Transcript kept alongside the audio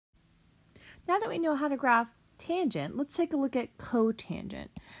Now that we know how to graph tangent, let's take a look at cotangent.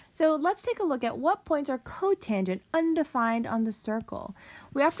 So let's take a look at what points are cotangent undefined on the circle.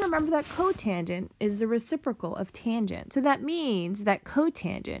 We have to remember that cotangent is the reciprocal of tangent. So that means that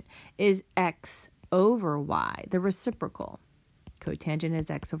cotangent is x over y, the reciprocal. Cotangent is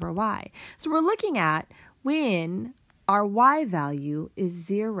x over y. So we're looking at when our y value is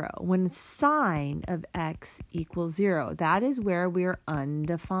 0, when sine of x equals 0. That is where we are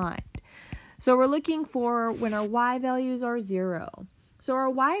undefined. So we're looking for when our y values are 0. So our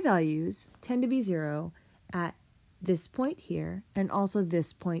y values tend to be 0 at this point here and also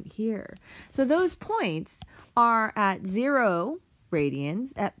this point here. So those points are at 0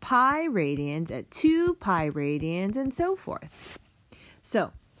 radians, at pi radians, at 2 pi radians, and so forth.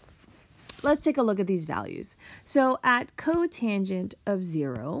 So let's take a look at these values. So at cotangent of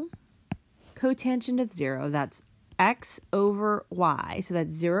 0, that's x over y, so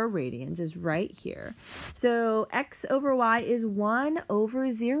that's 0 radians, is right here. So x over y is 1 over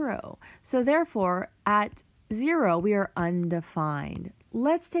 0. So therefore, at 0, we are undefined.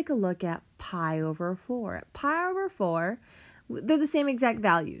 Let's take a look at pi over 4. At pi over 4, they're the same exact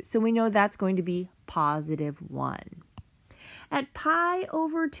values, so we know that's going to be positive 1. At pi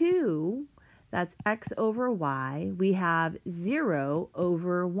over 2, that's x over y, we have 0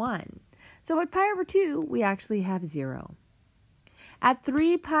 over 1. So at pi over 2, we actually have 0. At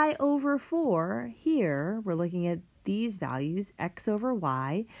 3 pi over 4, here, we're looking at these values, x over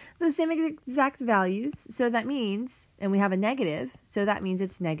y, the same exact values, so that means, and we have a negative, so that means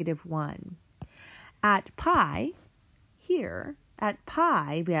it's negative 1. At pi, here, at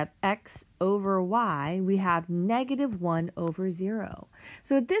pi, we have x over y, we have negative 1 over 0.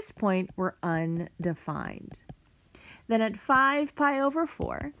 So at this point, we're undefined. Then at 5 pi over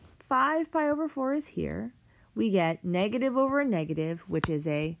 4, 5 pi over 4 is here. We get negative over a negative, which is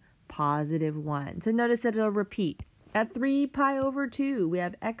a positive 1. So notice that it'll repeat. At 3 pi over 2, we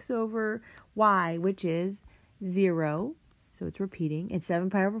have x over y, which is 0. So it's repeating. At 7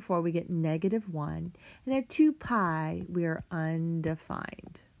 pi over 4, we get negative 1. And at 2 pi, we are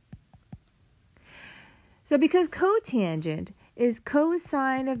undefined. So because cotangent is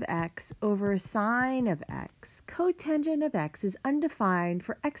cosine of x over sine of x, cotangent of x is undefined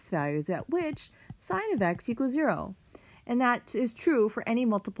for x values at which sine of x equals 0. And that is true for any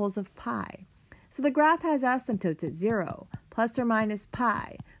multiples of pi. So the graph has asymptotes at 0, plus or minus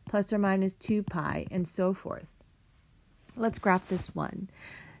pi, plus or minus 2 pi, and so forth. Let's graph this one.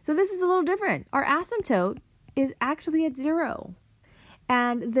 So this is a little different. Our asymptote is actually at 0.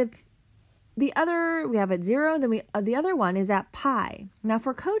 And the other, we have at 0, then the other one is at pi. Now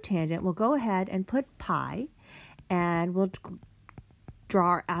for cotangent, we'll go ahead and put pi, and we'll draw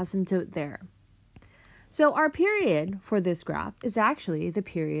our asymptote there. So our period for this graph is actually, the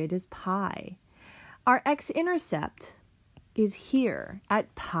period is pi. Our x-intercept is here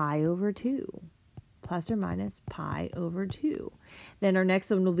at pi over 2, plus or minus pi over 2. Then our next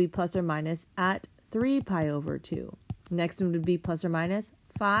one will be plus or minus at 3 pi over 2. Next one would be plus or minus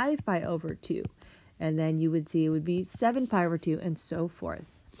 5 pi over 2. And then you would see it would be 7 pi over 2 and so forth.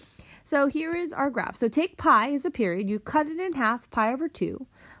 So here is our graph. So take pi as the period. You cut it in half, pi over 2.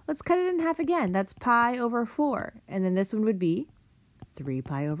 Let's cut it in half again. That's pi over 4. And then this one would be 3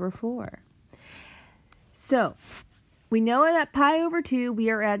 pi over 4. So we know that pi over 2,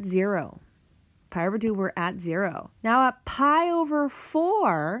 we are at 0. Pi over 2, we're at 0. Now at pi over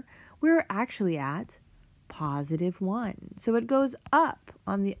 4, we're actually at positive 1. So it goes up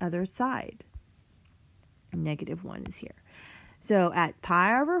on the other side. Negative 1 is here. So at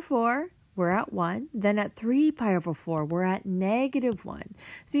pi over 4, we're at 1. Then at 3 pi over 4, we're at negative 1.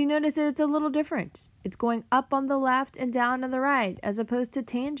 So you notice that it's a little different. It's going up on the left and down on the right, as opposed to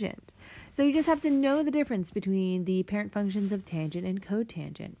tangent. So you just have to know the difference between the parent functions of tangent and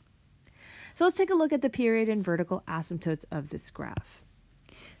cotangent. So let's take a look at the period and vertical asymptotes of this graph.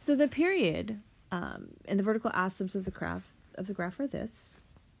 So the period and the vertical asymptotes of the graph are this.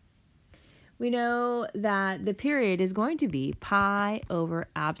 We know that the period is going to be pi over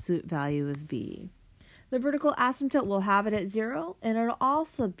absolute value of b. The vertical asymptote will have it at 0, and it'll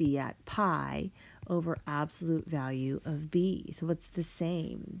also be at pi over absolute value of b. So it's the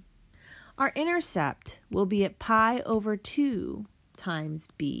same. Our intercept will be at pi over 2 times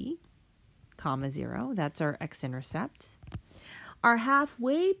b, comma 0. That's our x-intercept. Our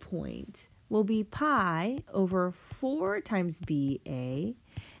halfway point will be pi over 4 times ba,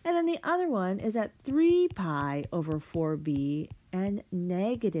 and then the other one is at 3 pi over 4b and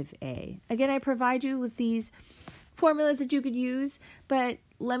negative a. Again, I provide you with these formulas that you could use, but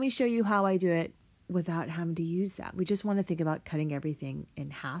let me show you how I do it without having to use that. We just want to think about cutting everything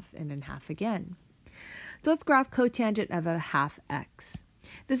in half and in half again. So let's graph cotangent of a half x.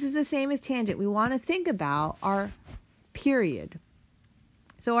 This is the same as tangent. We want to think about our period.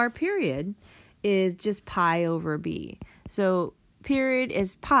 So our period is just pi over b. So period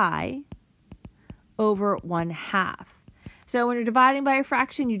is pi over 1/2. So when you're dividing by a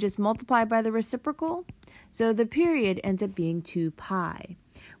fraction, you just multiply by the reciprocal. So the period ends up being 2 pi.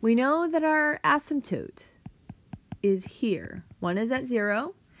 We know that our asymptote is here. One is at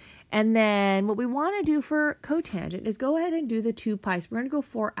 0. And then what we want to do for cotangent is go ahead and do the 2 pi. So we're going to go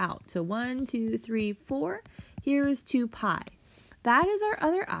 4 out. So 1, 2, 3, 4. Here is 2 pi. That is our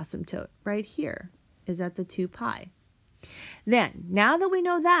other asymptote right here, is at the 2 pi. Then, now that we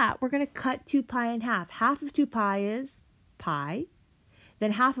know that, we're going to cut 2 pi in half. Half of 2 pi is pi.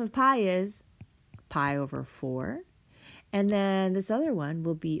 Then half of pi is pi over 4. And then this other one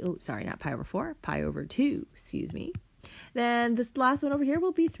will be, oh, sorry, not pi over 4, pi over 2, excuse me. Then this last one over here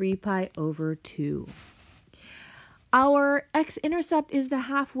will be 3 pi over 2. Our x-intercept is the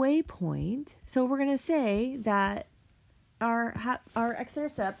halfway point, so we're going to say that our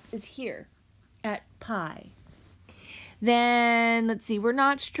x-intercept is here at pi. Then, let's see, we're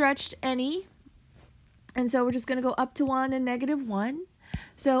not stretched any, and so we're just going to go up to 1 and -1.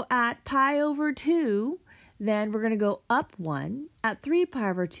 So at pi over 2, then we're going to go up 1. At 3 pi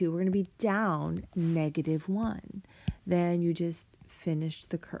over 2, we're going to be down -1. Then you just finish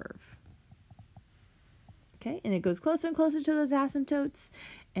the curve. Okay, and it goes closer and closer to those asymptotes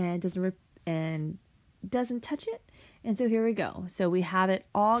and doesn't touch it. And so here we go. So we have it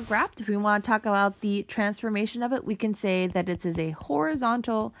all graphed. If we want to talk about the transformation of it, we can say that it is a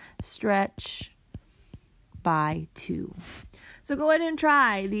horizontal stretch by 2. So go ahead and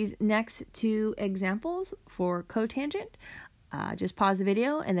try these next 2 examples for cotangent. Just pause the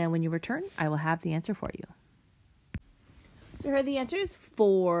video, and then when you return, I will have the answer for you. So here are the answers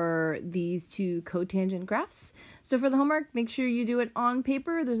for these 2 cotangent graphs. So for the homework, make sure you do it on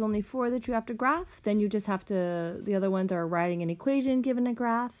paper. There's only 4 that you have to graph. Then you just have to, the other ones are writing an equation given a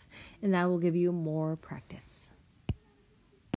graph, and that will give you more practice.